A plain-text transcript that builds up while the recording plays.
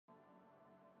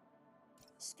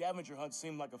Scavenger hunt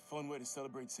seemed like a fun way to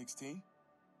celebrate 16.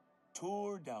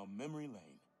 Tour down memory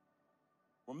lane.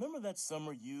 Remember that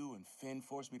summer you and Finn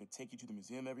forced me to take you to the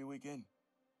museum every weekend?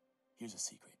 Here's a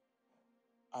secret.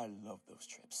 I loved those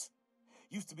trips.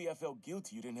 Used to be I felt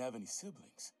guilty you didn't have any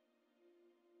siblings.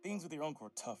 Things with your uncle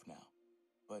are tough now,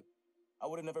 but I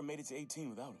would have never made it to 18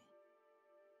 without him.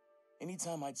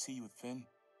 Anytime I'd see you with Finn,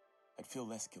 I'd feel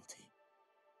less guilty.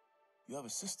 You have a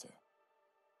sister.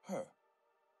 Her.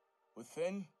 With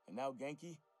Finn, and now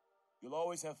Genki, you'll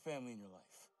always have family in your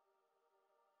life.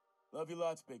 Love you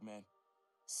lots, big man.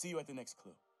 See you at the next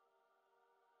clue.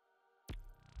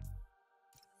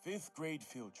 5th grade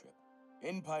field trip.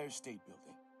 Empire State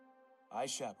Building. I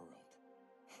chaperoned.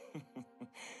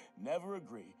 Never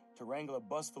agree to wrangle a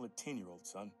bus full of 10-year-olds,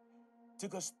 son.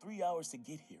 Took us 3 hours to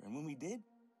get here, and when we did,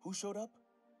 who showed up?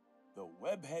 The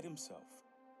webhead himself.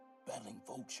 Battling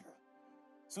Vulture.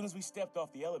 Soon as we stepped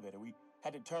off the elevator, we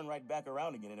had to turn right back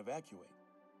around again and evacuate.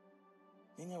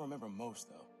 Thing I remember most,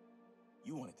 though,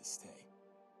 you wanted to stay.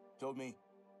 Told me,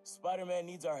 Spider-Man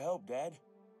needs our help, Dad.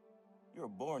 You're a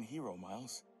born hero,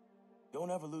 Miles. Don't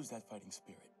ever lose that fighting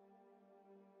spirit.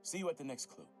 See you at the next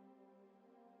clue.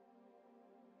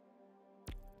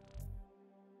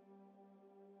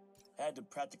 Had to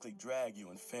practically drag you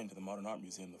and Finn to the Modern Art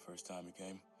Museum the first time we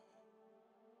came.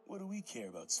 What do we care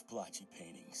about splotchy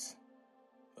paintings?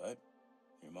 But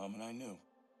your mom and I knew.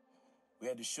 We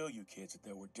had to show you kids that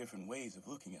there were different ways of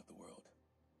looking at the world.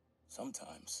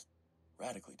 Sometimes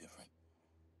radically different.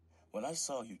 When I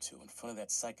saw you two in front of that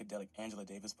psychedelic Angela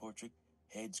Davis portrait,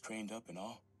 heads craned up and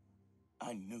all,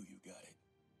 I knew you got it.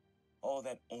 All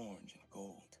that orange and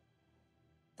gold.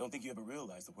 Don't think you ever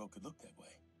realized the world could look that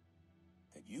way.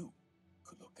 That you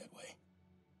could look that way.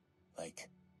 Like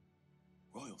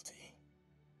royalty.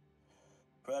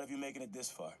 Proud of you making it this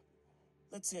far.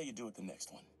 Let's see how you do at the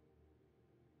next one.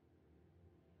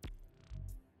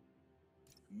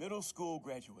 Middle school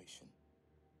graduation.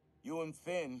 You and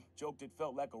Finn joked it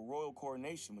felt like a royal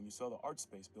coronation when you saw the art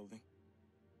space building.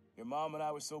 Your mom and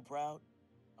I were so proud.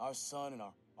 Our son and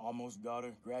our almost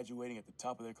daughter graduating at the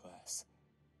top of their class.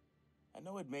 I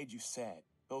know it made you sad,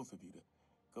 both of you, to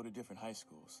go to different high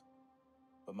schools.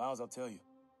 But Miles, I'll tell you,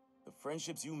 the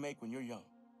friendships you make when you're young,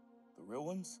 the real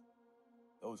ones,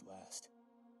 those last.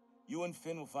 You and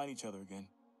Finn will find each other again.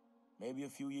 Maybe a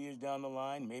few years down the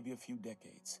line, maybe a few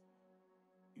decades.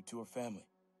 You two are family,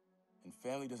 and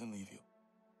family doesn't leave you,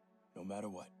 no matter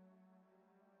what.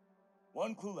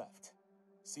 One clue left.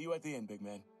 See you at the end, big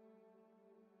man.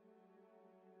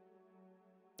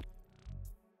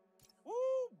 Woo,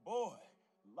 boy.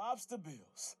 Lobster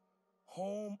bills.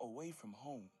 Home away from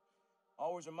home.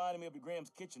 Always reminded me of your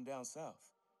Graham's kitchen down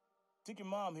south. Took your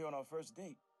mom here on our first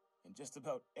date, and just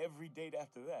about every date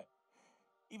after that.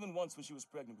 Even once when she was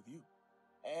pregnant with you.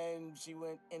 And she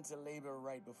went into labor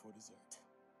right before dessert.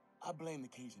 I blame the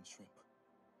Cajun shrimp.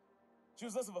 She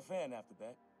was less of a fan after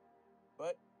that.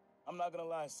 But I'm not gonna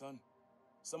lie, son.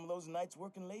 Some of those nights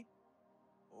working late?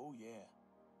 Oh yeah,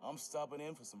 I'm stopping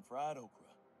in for some fried okra.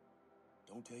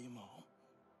 Don't tell your mom.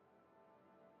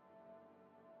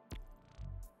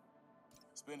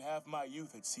 Spent half my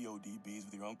youth at CODBs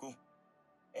with your uncle.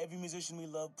 Every musician we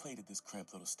loved played at this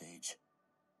cramped little stage.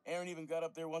 Aaron even got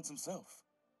up there once himself.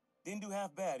 Didn't do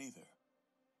half bad either.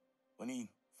 When he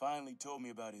finally told me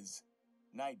about his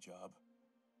night job,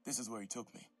 this is where he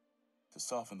took me, to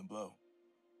soften the blow.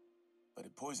 But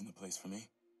it poisoned the place for me.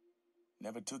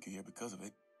 Never took you here because of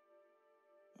it.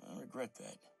 I regret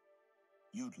that.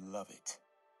 You'd love it,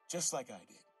 just like I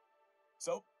did.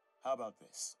 So, how about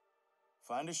this?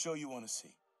 Find a show you want to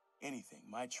see. Anything,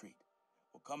 my treat.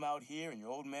 We'll come out here and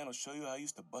your old man will show you how I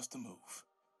used to bust a move.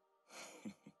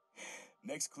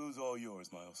 Next clue's all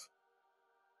yours, Miles.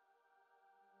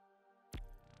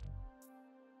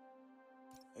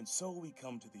 And so we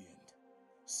come to the end.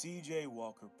 C.J.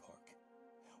 Walker Park.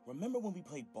 Remember when we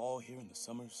played ball here in the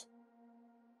summers?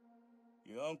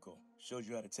 Your uncle showed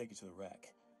you how to take it to the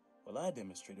rack, while I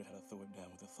demonstrated how to throw it down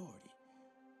with authority.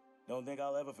 Don't think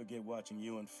I'll ever forget watching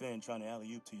you and Finn trying to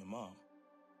alley-oop to your mom.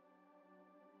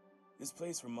 This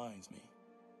place reminds me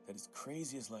that as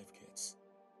crazy as life gets,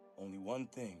 only one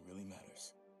thing really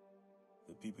matters.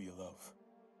 The people you love.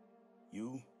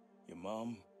 You, your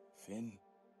mom, Finn,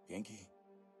 Genki,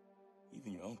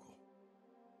 even your uncle.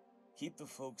 Keep the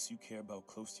folks you care about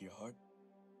close to your heart,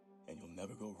 and you'll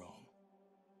never go wrong.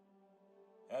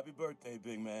 Happy birthday,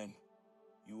 big man.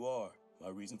 You are my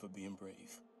reason for being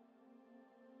brave.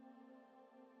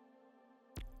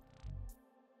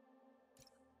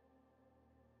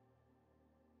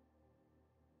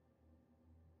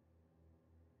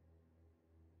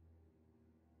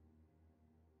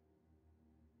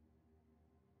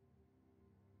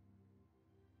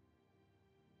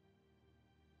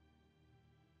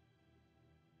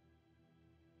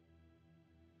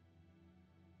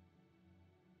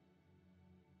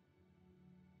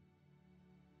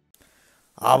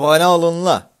 Abone olun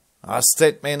la. Hasta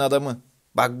etmeyin adamı.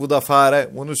 Bak bu da fare.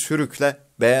 Bunu sürükle.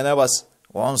 Beğene bas.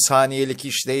 10 saniyelik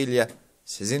iş değil ya.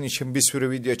 Sizin için bir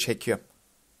sürü video çekiyorum.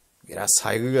 Biraz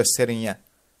saygı gösterin ya.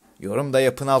 Yorum da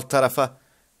yapın alt tarafa.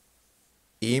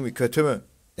 İyi mi kötü mü?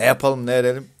 Ne yapalım ne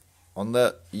edelim? Onu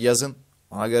da yazın.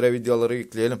 Ona göre videoları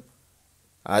yükleyelim.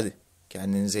 Hadi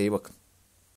kendinize iyi bakın.